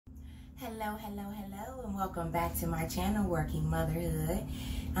Hello, and welcome back to my channel, Working Motherhood.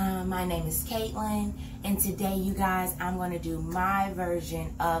 My name is Caitlin, and today, you guys, I'm going to do my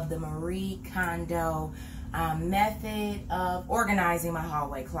version of the Marie Kondo method of organizing my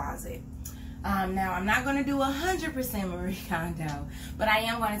hallway closet. Now, I'm not going to do 100% Marie Kondo, but I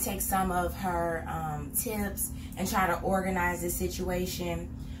am going to take some of her tips and try to organize the situation.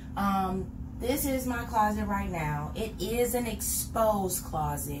 This is my closet right now. It is an exposed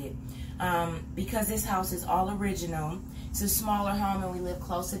closet because this house is all original. It's a smaller home and we live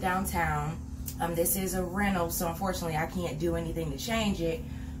close to downtown. This is a rental, so unfortunately I can't do anything to change it,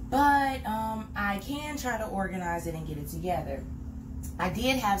 but I can try to organize it and get it together. I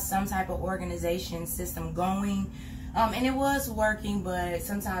did have some type of organization system going, and it was working, but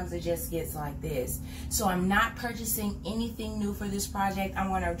sometimes it just gets like this. So I'm not purchasing anything new for this project. I'm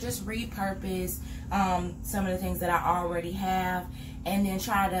going to just repurpose some of the things that I already have and then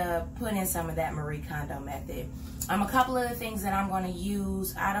try to put in some of that Marie Kondo method. A couple of the things that I'm going to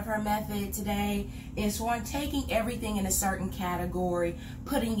use out of her method today is one, taking everything in a certain category,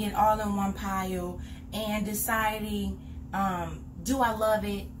 putting it all in one pile, and deciding, do I love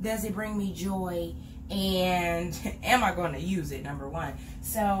it? Does it bring me joy? And am I going to use it, number one?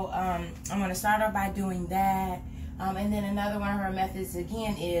 So I'm going to start off by doing that. And then another one of her methods,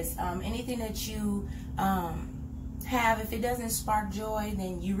 again, is anything that you have, if it doesn't spark joy,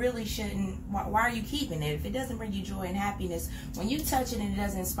 then you really shouldn't. Why are you keeping it? If it doesn't bring you joy and happiness, when you touch it and it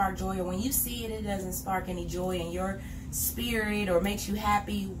doesn't spark joy, or when you see it, it doesn't spark any joy in your spirit or makes you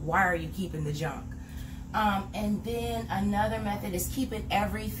happy, why are you keeping the junk? And then another method is keeping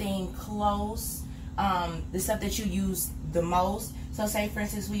everything close. The stuff that you use the most. So say, for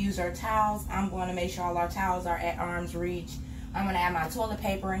instance, we use our towels. I'm going to make sure all our towels are at arm's reach. I'm going to add my toilet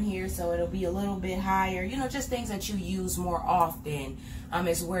paper in here so it'll be a little bit higher. You know, just things that you use more often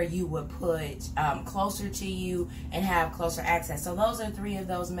is where you would put closer to you and have closer access. So those are 3 of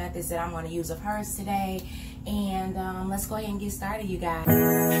those methods that I'm going to use of hers today. And let's go ahead and get started, you guys.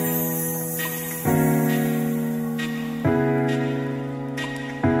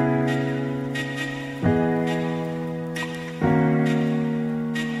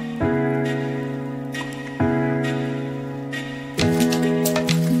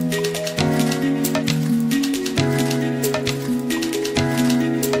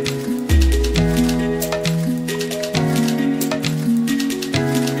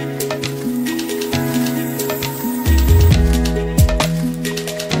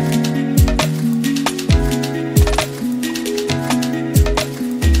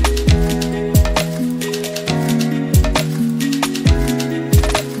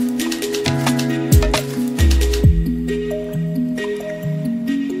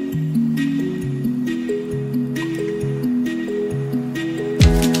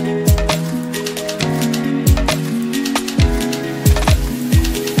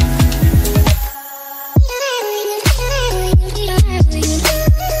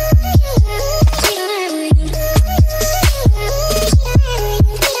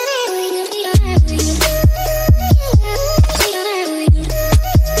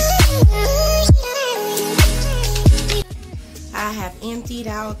 Emptied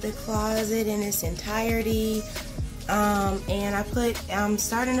out the closet in its entirety, and I'm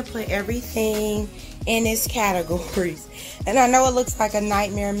starting to put everything in its categories. And I know it looks like a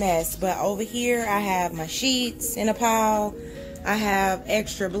nightmare mess, but over here I have my sheets in a pile. I have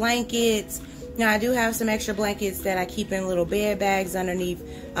extra blankets. Now I do have some extra blankets that I keep in little bed bags underneath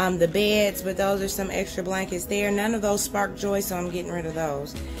the beds, but those are some extra blankets there. None of those spark joy, so I'm getting rid of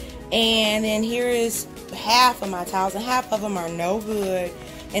those. And then here is half of my towels, and half of them are no good.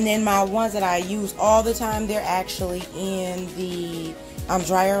 And then my ones that I use all the time, they're actually in the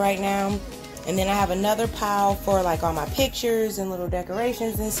dryer right now. And then I have another pile for like all my pictures and little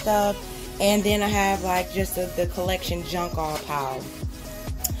decorations and stuff. And then I have like just the collection junk all pile.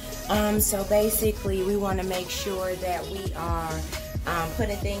 So basically we want to make sure that we are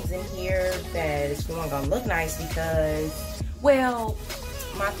putting things in here that is going to look nice, because, well,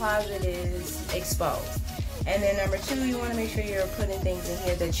 my closet is exposed. And then number 2, you want to make sure you're putting things in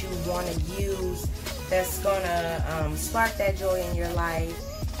here that you want to use, that's going to spark that joy in your life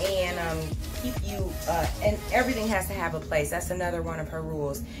and keep you, and everything has to have a place. That's another one of her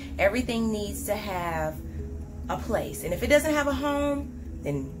rules. Everything needs to have a place. And if it doesn't have a home,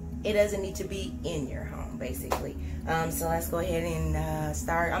 then it doesn't need to be in your home, basically. So let's go ahead and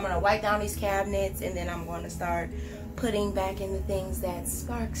start. I'm going to wipe down these cabinets, and then I'm going to start putting back in the things that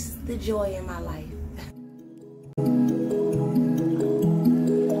sparks the joy in my life.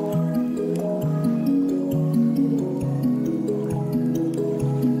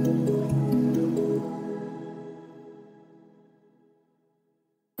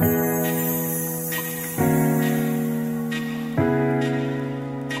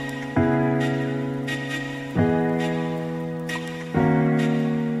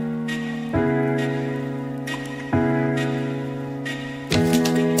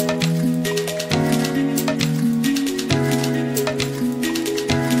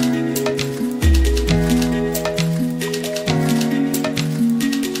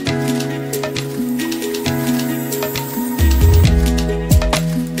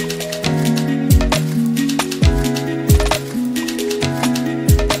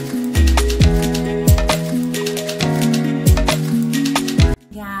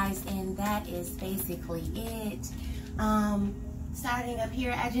 that is basically it. Starting up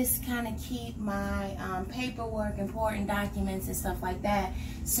here, I just kind of keep my paperwork, important documents and stuff like that.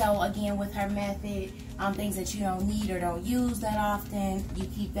 So again, with her method, things that you don't need or don't use that often, you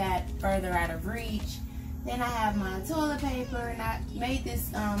keep that further out of reach. Then I have my toilet paper, and I made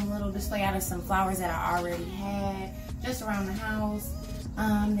this little display out of some flowers that I already had just around the house.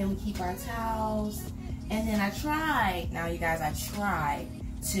 Then we keep our towels. And then I tried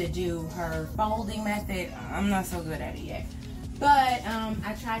to do her folding method. I'm not so good at it yet. But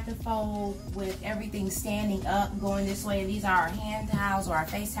I tried to fold with everything standing up, going this way. These are our hand towels or our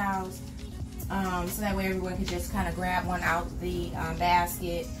face towels. So that way everyone could just kind of grab one out the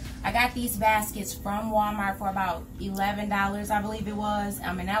basket. I got these baskets from Walmart for about $11, I believe it was.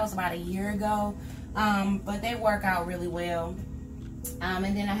 And that was about a year ago. But they work out really well.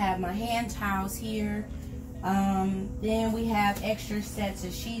 And then I have my hand towels here. Then we have extra sets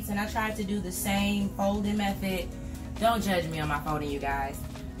of sheets. And I tried to do the same folding method. Don't judge me on my folding, you guys.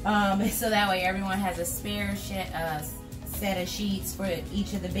 So that way everyone has a spare set of sheets for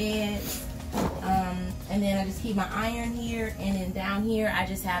each of the beds. And then I just keep my iron here, and then down here I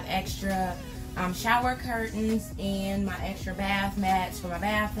just have extra shower curtains and my extra bath mats for my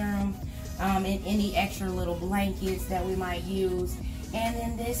bathroom, and any extra little blankets that we might use. And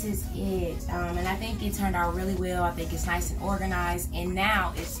then this is it, and I think it turned out really well. I think it's nice and organized, and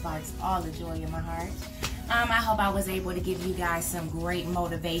now it sparks all the joy in my heart. I hope I was able to give you guys some great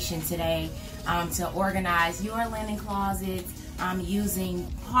motivation today to organize your linen closets using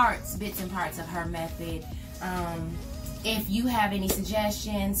bits and parts of her method. If you have any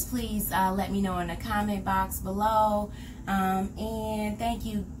suggestions, please let me know in the comment box below. And thank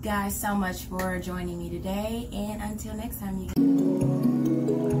you guys so much for joining me today. And until next time, you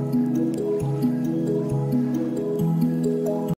guys.